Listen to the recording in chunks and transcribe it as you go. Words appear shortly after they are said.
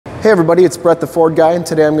Hey everybody, it's Brett the Ford Guy, and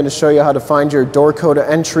today I'm going to show you how to find your door code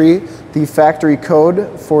entry, the factory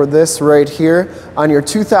code for this right here on your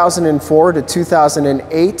 2004 to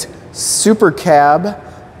 2008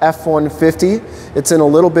 Supercab F150. It's in a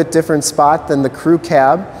little bit different spot than the crew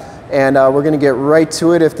cab, and we're going to get right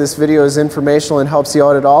to it. If this video is informational and helps you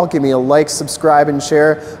out at all, give me a like, subscribe, and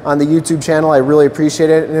share on the YouTube channel. I really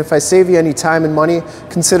appreciate it. And if I save you any time and money,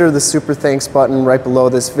 consider the super thanks button right below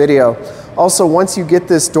this video. Also, once you get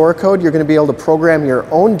this door code, you're going to be able to program your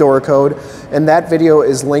own door code, and that video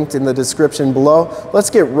is linked in the description below. Let's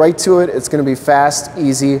get right to it. It's going to be fast,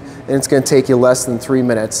 easy, and it's going to take you less than 3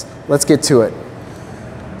 minutes. Let's get to it.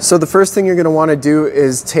 So the first thing you're going to want to do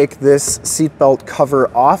is take this seatbelt cover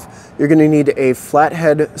off. You're going to need a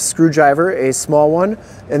flathead screwdriver, a small one,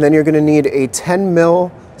 and then you're going to need a 10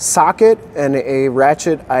 mil socket and a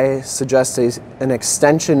ratchet. I suggest an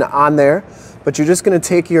extension on there. But you're just going to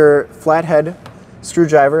take your flathead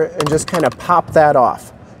screwdriver and just kind of pop that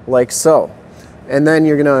off, like so. And then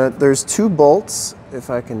you're going to, there's 2 bolts,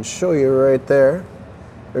 if I can show you right there.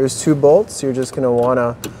 There's 2 bolts. You're just going to want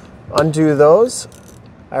to undo those.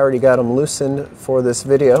 I already got them loosened for this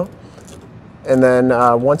video. And then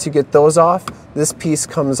once you get those off, this piece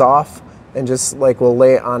comes off and just like will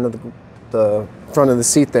lay on the front of the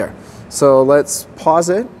seat there. So let's pause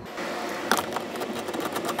it.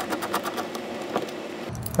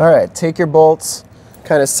 All right, take your bolts,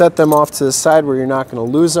 kind of set them off to the side where you're not going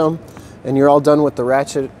to lose them, and you're all done with the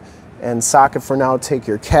ratchet and socket for now. Take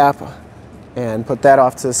your cap and put that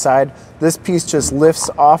off to the side. This piece just lifts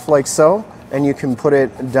off like so, and you can put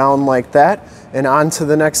it down like that and on to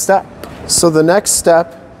the next step. So the next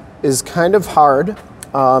step is kind of hard.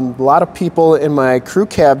 A lot of people in my crew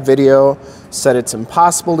cab video said it's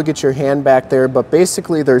impossible to get your hand back there, but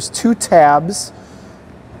basically there's 2 tabs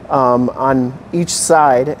on each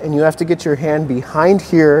side, and you have to get your hand behind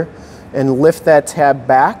here and lift that tab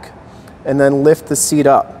back and then lift the seat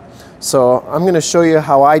up. So I'm going to show you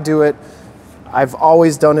how I do it. I've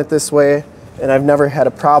always done it this way and I've never had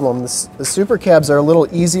a problem. The Supercabs are a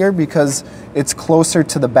little easier because it's closer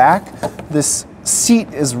to the back. This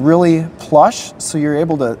seat is really plush, so you're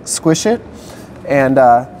able to squish it and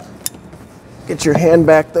get your hand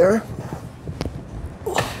back there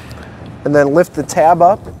and then lift the tab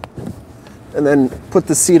up and then put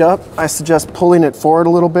the seat up. I suggest pulling it forward a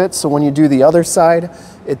little bit so when you do the other side,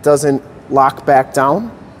 it doesn't lock back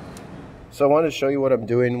down. So I want to show you what I'm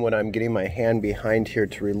doing when I'm getting my hand behind here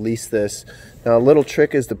to release this. Now a little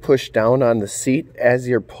trick is to push down on the seat as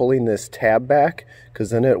you're pulling this tab back, because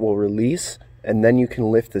then it will release and then you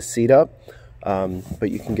can lift the seat up.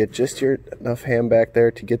 But you can get just enough hand back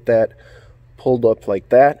there to get that pulled up like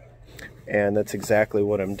that. And that's exactly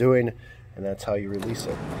what I'm doing, and that's how you release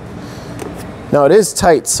it. Now it is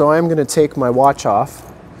tight, so I'm going to take my watch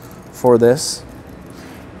off for this.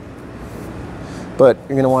 But you're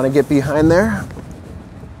going to want to get behind there,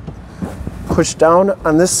 push down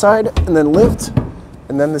on this side, and then lift,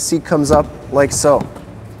 and then the seat comes up like so.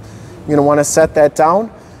 You're going to want to set that down,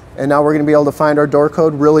 and now we're going to be able to find our door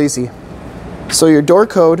code real easy. So your door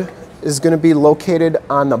code is going to be located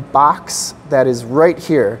on the box that is right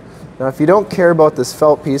here. Now if you don't care about this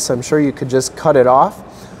felt piece, I'm sure you could just cut it off,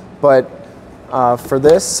 but for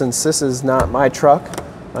this, since this is not my truck,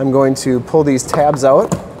 I'm going to pull these tabs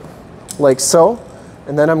out like so,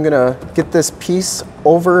 and then I'm going to get this piece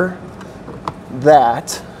over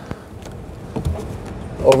that,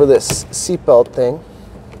 over this seatbelt thing,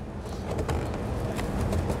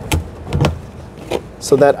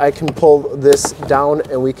 so that I can pull this down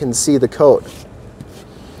and we can see the code.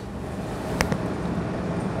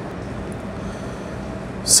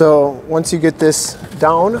 So once you get this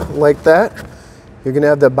down like that, you're going to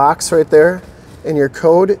have the box right there, and your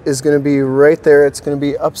code is going to be right there. It's going to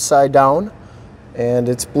be upside down, and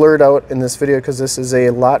it's blurred out in this video because this is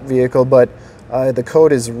a lot vehicle, but the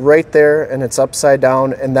code is right there and it's upside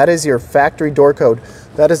down, and that is your factory door code.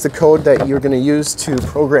 That is the code that you're going to use to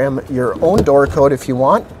program your own door code if you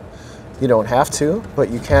want. You don't have to, but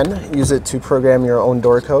you can use it to program your own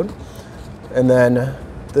door code. And then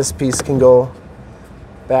this piece can go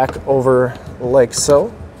back over like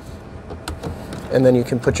so. And then you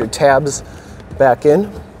can put your tabs back in.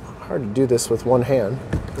 Hard to do this with one hand.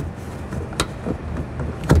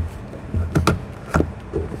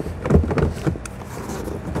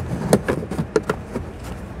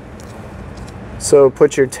 So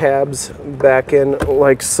put your tabs back in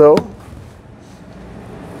like so,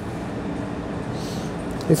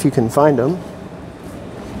 if you can find them.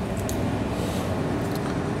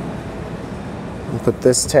 And put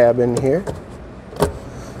this tab in here.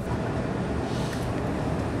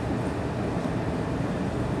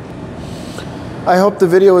 I hope the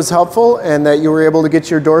video was helpful and that you were able to get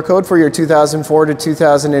your door code for your 2004 to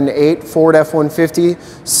 2008 Ford F-150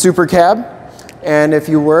 Supercab. And if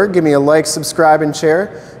you were, give me a like, subscribe, and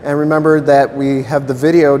share. And remember that we have the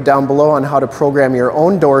video down below on how to program your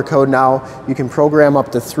own door code now. You can program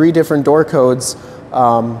up to 3 different door codes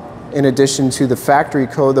in addition to the factory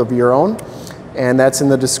code of your own. And that's in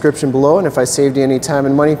the description below. And if I saved you any time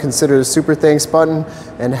and money, consider the super thanks button.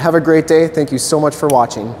 And have a great day. Thank you so much for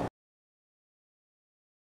watching.